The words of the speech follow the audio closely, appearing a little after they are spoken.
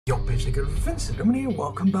Music of Vincent, and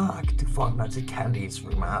welcome back to Five Nights at Candy's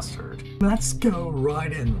Remastered. Let's go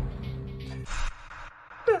right in.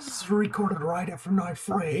 This is recorded right after night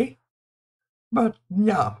 3, but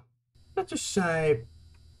yeah, let's just say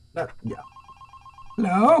that, yeah.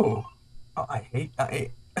 No! Oh, I hate.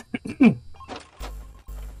 Can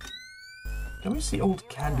we see old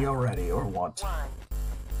Candy already, or what?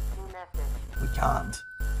 We can't.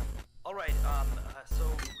 Alright, so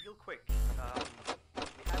real quick,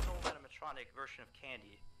 we had an old animatronic version of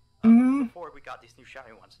Candy, before we got these new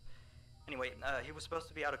shiny ones. Anyway, he was supposed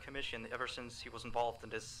to be out of commission ever since he was involved in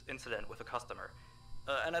this incident with a customer.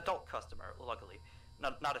 An adult customer, luckily.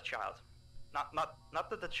 Not a child. Not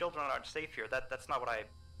that the children aren't safe here, that's not what I...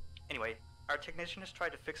 Anyway, our technician has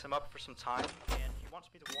tried to fix him up for some time, and he wants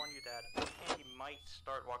me to warn you that Candy might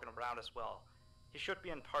start walking around as well. He should be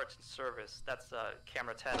in parts and service. That's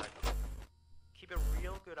camera 10. Keep a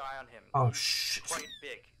real good eye on him. Oh, He's shit. quite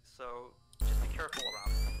big, so just be careful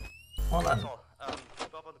around him. Well That's then. all.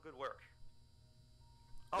 Keep up on the good work.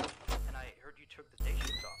 Oh, and I heard you took the day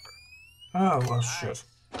shift offer. Oh, well, Nice. shit.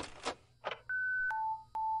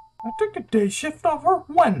 I took the day shift offer?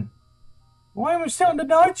 When? Why am I still on the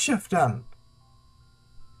night shift then?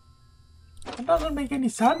 That doesn't make any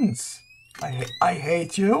sense. I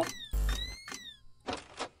hate you.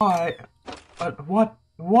 But what?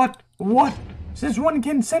 Since when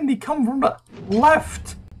can Cindy come from the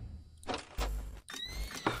left?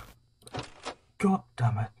 God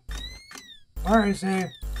damn it. Where is he?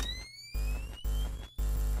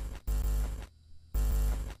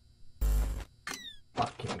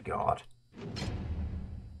 Fucking God.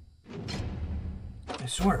 I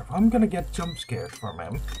swear, if I'm gonna get jump scared from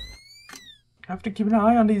him, I have to keep an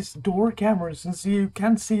eye on these door cameras since you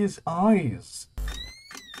can't see his eyes.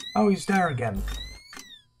 Oh, he's there again.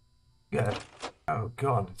 Good. Oh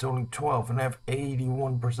God, it's only 12 and I have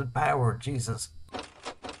 81% power. Jesus.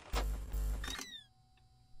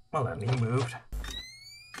 Well then, he moved.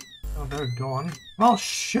 Oh, they're gone. Well,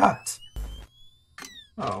 shut!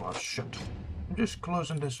 Oh, well, shut. I'm just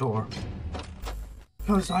closing this door.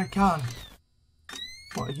 Because I can.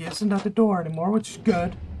 Well, he isn't at the door anymore, which is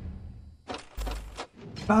good.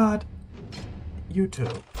 Bad. You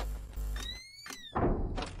too.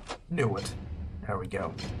 Knew it. There we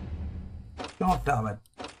go. God damn it.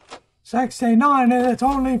 69, it's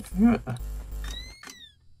only...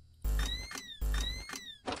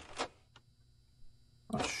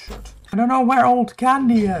 Oh, shit. I don't know where old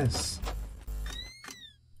Candy is.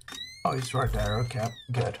 Oh, he's right there. Okay,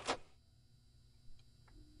 good.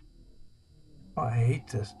 Oh, I hate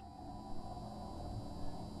this.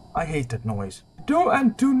 I hate that noise.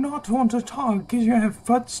 Do not want to talk, because you have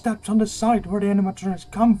footsteps on the side where the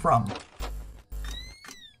animatronics come from.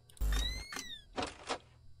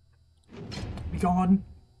 Be gone,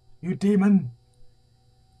 you demon.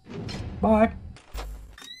 Bye.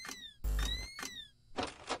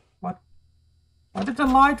 What? Why did the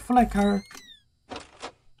light flicker?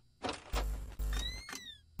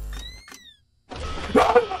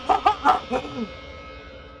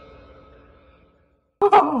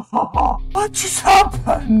 What just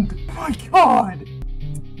happened? My God!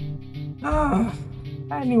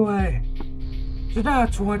 Anyway, so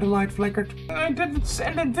that's why the light flickered. And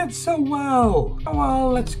it did so well. Oh,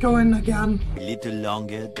 well, let's go in again. A little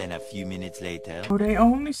longer than a few minutes later. Oh, they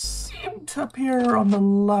only seem to appear on the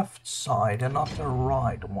left side and not the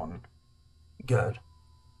right one. Good.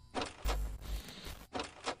 Be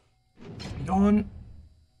gone.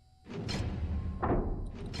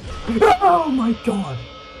 Oh my God!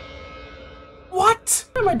 What?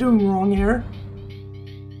 What am I doing wrong here?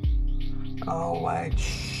 Oh wait,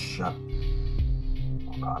 shut.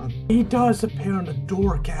 Hold on. He does appear on the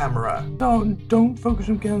door camera. Don't focus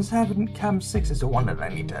on cam 7. Cam 6 is the one that I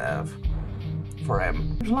need to have for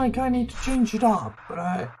him. It's like I need to change it up,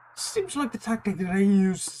 but seems like the tactic that I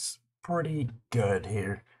use is pretty good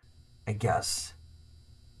here, I guess.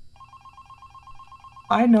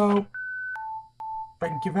 I know.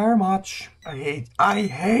 Thank you very much. I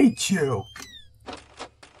hate you.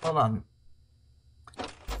 Hold on.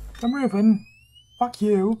 I'm moving. Fuck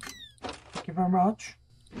you. Thank you very much.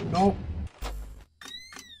 Nope.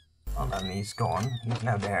 Hold on, he's gone. He's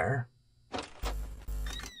now there.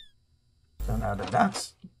 So now that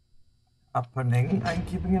that's happening, I'm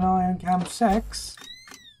keeping an eye on cam 6.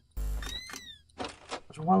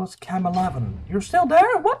 As well as cam 11. You're still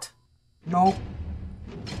there? What? Nope.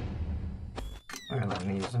 And then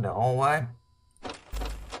he's in the hallway.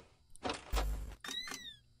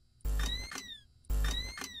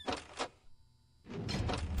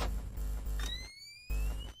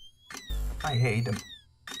 I hate him.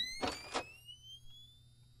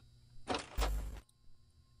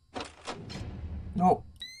 No.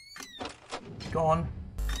 Gone.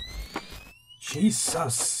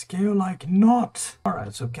 Jesus, scale like not.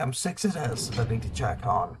 Alright, so Cam 6 it is that I need to check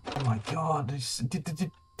on. Oh my god, the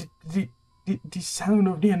sound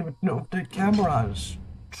of the camera is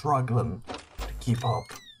struggling to keep up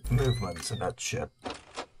movements and that shit.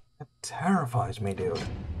 It terrifies me, dude.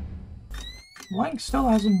 Link still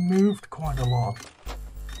hasn't moved quite a lot.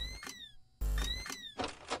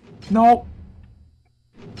 No!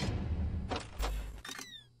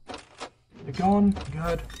 You're gone.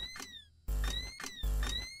 Good.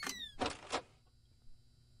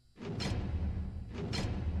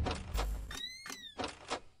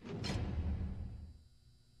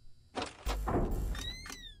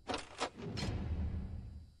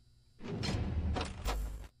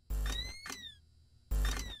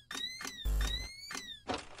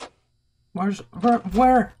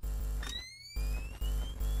 Where?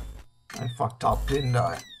 I fucked up, didn't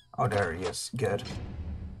I? Oh, there he is. Good.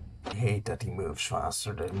 I hate that he moves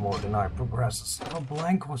faster the more the night progresses. Oh,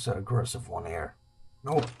 Blank was the aggressive one here.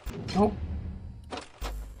 Nope. Nope.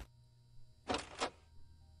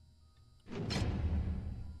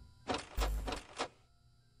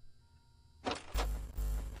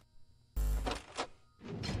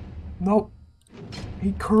 Nope.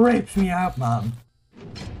 He creeps me out, man.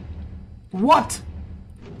 What?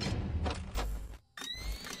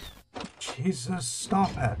 Jesus, stop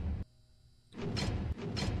it.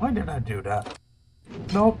 Why did I do that?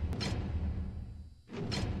 Nope.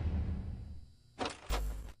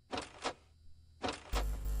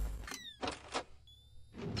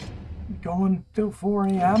 Going till 4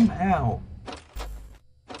 AM? How?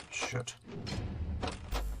 Shit.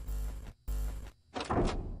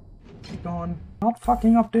 Keep going. Not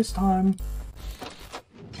fucking up this time.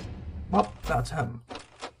 Well, that's him.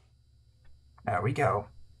 There we go.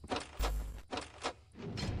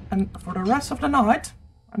 And for the rest of the night,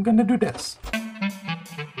 I'm gonna do this.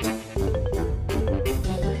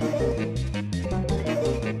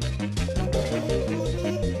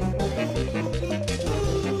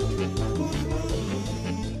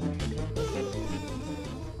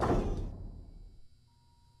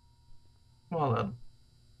 Well then.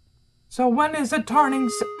 So when is it turning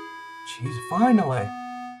Jeez, finally.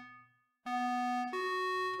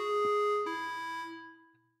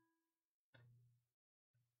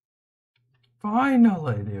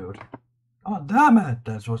 Finally, dude. Oh, damn it,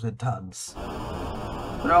 that was intense.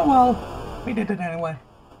 But oh well, we did it anyway.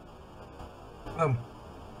 Oh.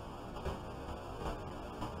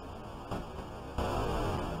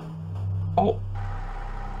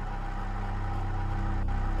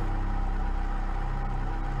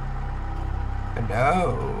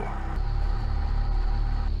 No.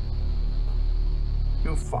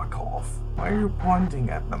 You fuck off. Why are you pointing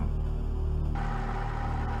at them?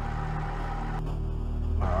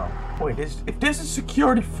 Wait, if this is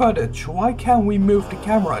security footage, why can't we move the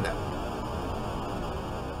camera then?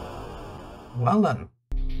 Well then.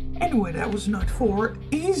 Anyway, that was night 4.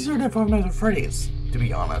 Easier than Five Nights at Freddy's, to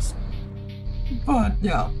be honest. But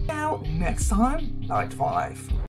yeah, now next time, night 5.